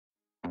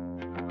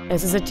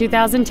This is a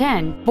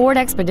 2010 Ford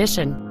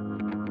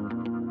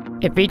Expedition.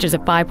 It features a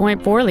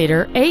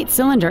 5.4-liter,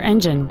 8-cylinder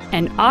engine,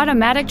 an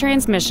automatic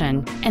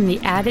transmission, and the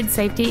added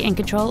safety and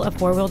control of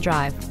four-wheel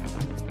drive.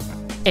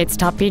 Its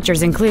top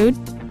features include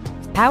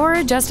power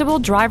adjustable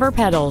driver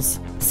pedals,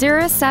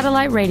 Sirius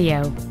satellite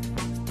radio,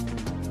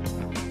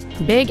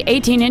 big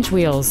 18-inch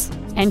wheels,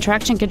 and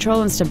traction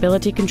control and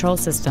stability control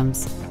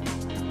systems.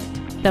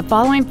 The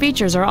following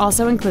features are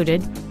also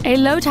included: a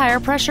low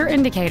tire pressure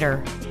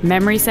indicator,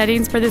 memory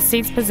settings for the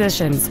seat's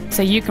positions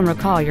so you can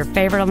recall your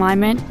favorite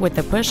alignment with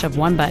the push of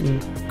one button,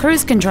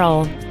 cruise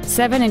control,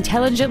 7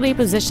 intelligently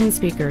positioned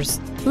speakers,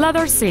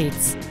 leather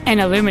seats, an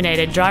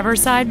illuminated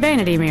driver's side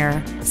vanity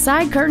mirror,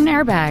 side curtain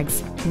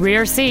airbags,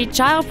 rear seat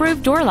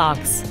child-proof door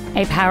locks,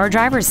 a power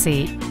driver's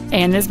seat,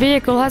 and this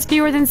vehicle has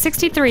fewer than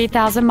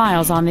 63,000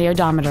 miles on the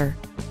odometer.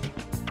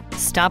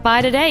 Stop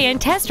by today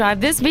and test drive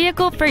this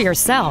vehicle for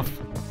yourself.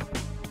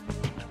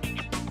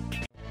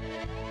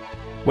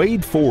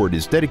 Wade Ford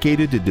is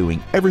dedicated to doing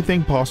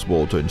everything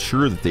possible to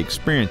ensure that the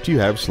experience you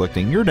have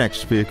selecting your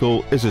next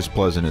vehicle is as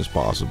pleasant as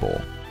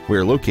possible. We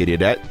are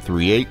located at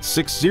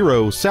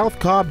 3860 South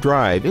Cobb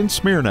Drive in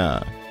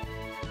Smyrna.